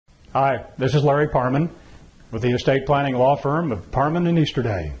Hi, this is Larry Parman with the estate planning law firm of Parman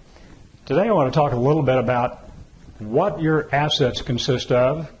Easterday. Today I want to talk a little bit about what your assets consist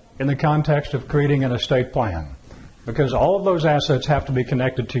of in the context of creating an estate plan. Because all of those assets have to be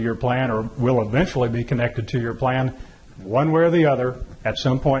connected to your plan, or will eventually be connected to your plan one way or the other at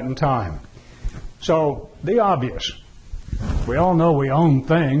some point in time. So, the obvious. We all know we own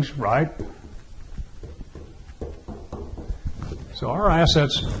things, right? So our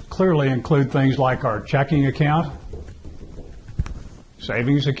assets clearly include things like our checking account,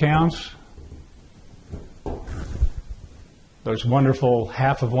 savings accounts, those wonderful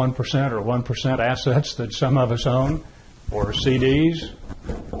 0.5% or 1% assets that some of us own, or CDs.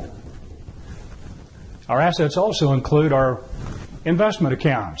 Our assets also include our investment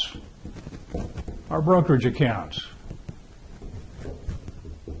accounts, our brokerage accounts,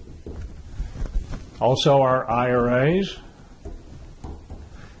 also our IRAs,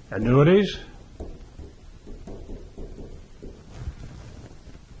 annuities,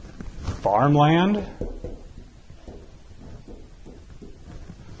 farmland,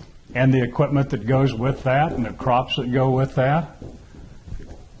 and the equipment that goes with that, and the crops that go with that,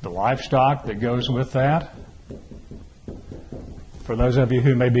 the livestock that goes with that. For those of you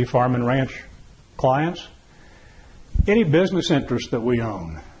who may be farm and ranch clients, any business interest that we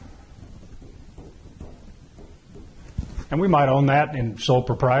own. And we might own that in sole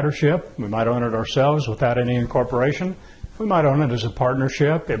proprietorship. We might own it ourselves without any incorporation. We might own it as a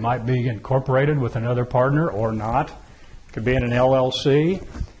partnership. It might be incorporated with another partner or not. It could be in an LLC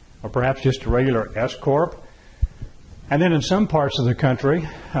or perhaps just a regular S Corp. And then in some parts of the country,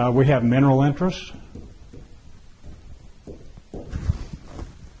 we have mineral interests.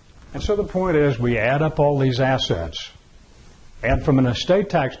 And so the point is, we add up all these assets. And from an estate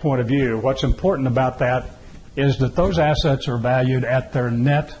tax point of view, what's important about that is that those assets are valued at their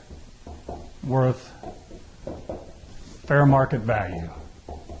net worth, fair market value.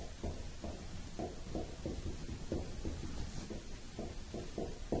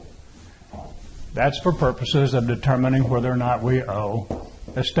 That's for purposes of determining whether or not we owe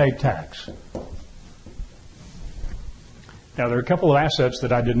estate tax. Now, there are a couple of assets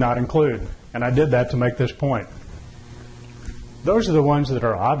that I did not include, and I did that to make this point. Those are the ones that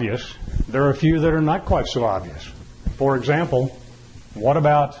are obvious. There are a few that are not quite so obvious. For example, what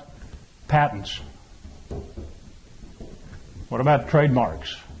about patents? What about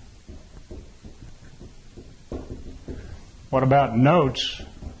trademarks? What about notes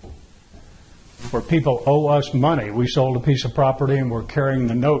where people owe us money? We sold a piece of property and we're carrying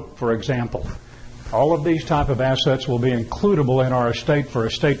the note, for example. All of these type of assets will be includable in our estate for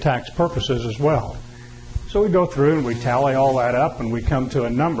estate tax purposes as well. So we go through and we tally all that up and we come to a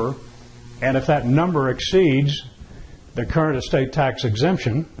number, and if that number exceeds the current estate tax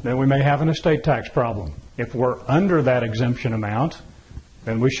exemption, then we may have an estate tax problem. If we're under that exemption amount,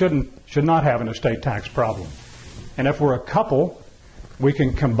 then we should not have an estate tax problem. And if we're a couple, we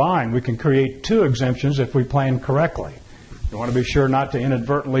can combine, we can create two exemptions if we plan correctly. You want to be sure not to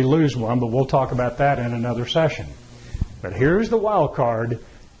inadvertently lose one, but we'll talk about that in another session. But here's the wild card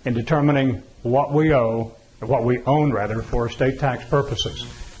in determining what we owe, or what we own rather, for estate tax purposes.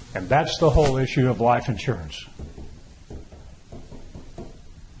 And that's the whole issue of life insurance.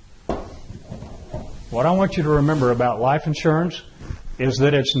 What I want you to remember about life insurance is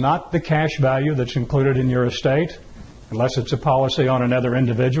that it's not the cash value that's included in your estate, unless it's a policy on another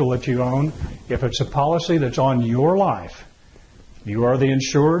individual that you own. If it's a policy that's on your life, you are the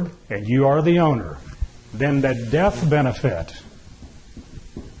insured and you are the owner, then the death benefit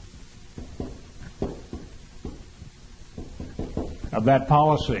of that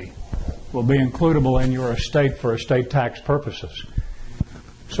policy will be includable in your estate for estate tax purposes.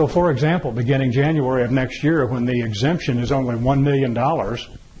 So, for example, beginning January of next year, when the exemption is only $1 million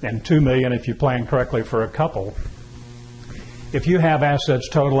and $2 million if you plan correctly for a couple, if you have assets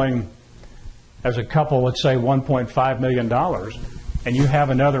totaling, as a couple, let's say $1.5 million, and you have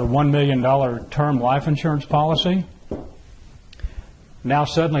another $1 million term life insurance policy, now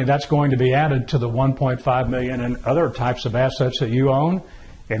suddenly that's going to be added to the $1.5 million and other types of assets that you own,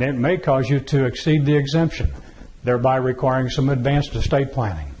 and it may cause you to exceed the exemption, thereby requiring some advanced estate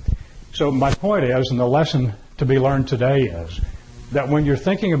planning. So my point is, and the lesson to be learned today is, that when you're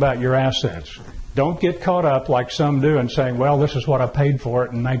thinking about your assets, don't get caught up like some do in saying, well, this is what I paid for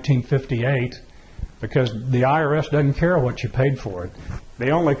it in 1958, because the IRS doesn't care what you paid for it. They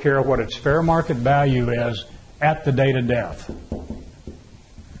only care what its fair market value is at the date of death.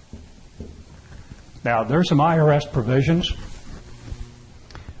 Now, there's some IRS provisions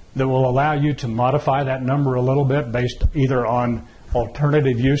that will allow you to modify that number a little bit based either on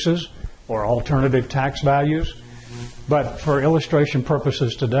alternative uses or alternative tax values. But for illustration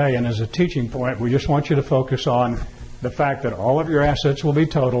purposes today and as a teaching point, we just want you to focus on the fact that all of your assets will be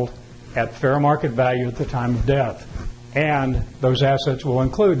totaled at fair market value at the time of death. And those assets will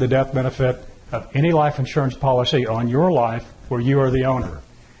include the death benefit of any life insurance policy on your life where you are the owner.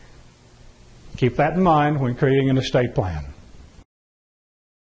 Keep that in mind when creating an estate plan.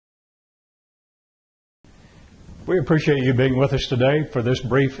 We appreciate you being with us today for this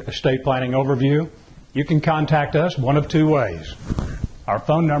brief estate planning overview. You can contact us one of two ways. Our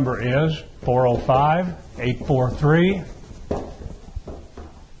phone number is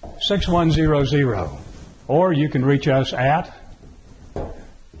 405-843-6100, or you can reach us at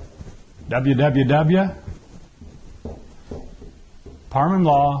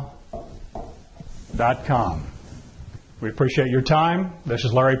www.parmanlaw.com. We appreciate your time. This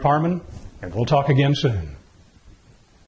is Larry Parman, and we'll talk again soon.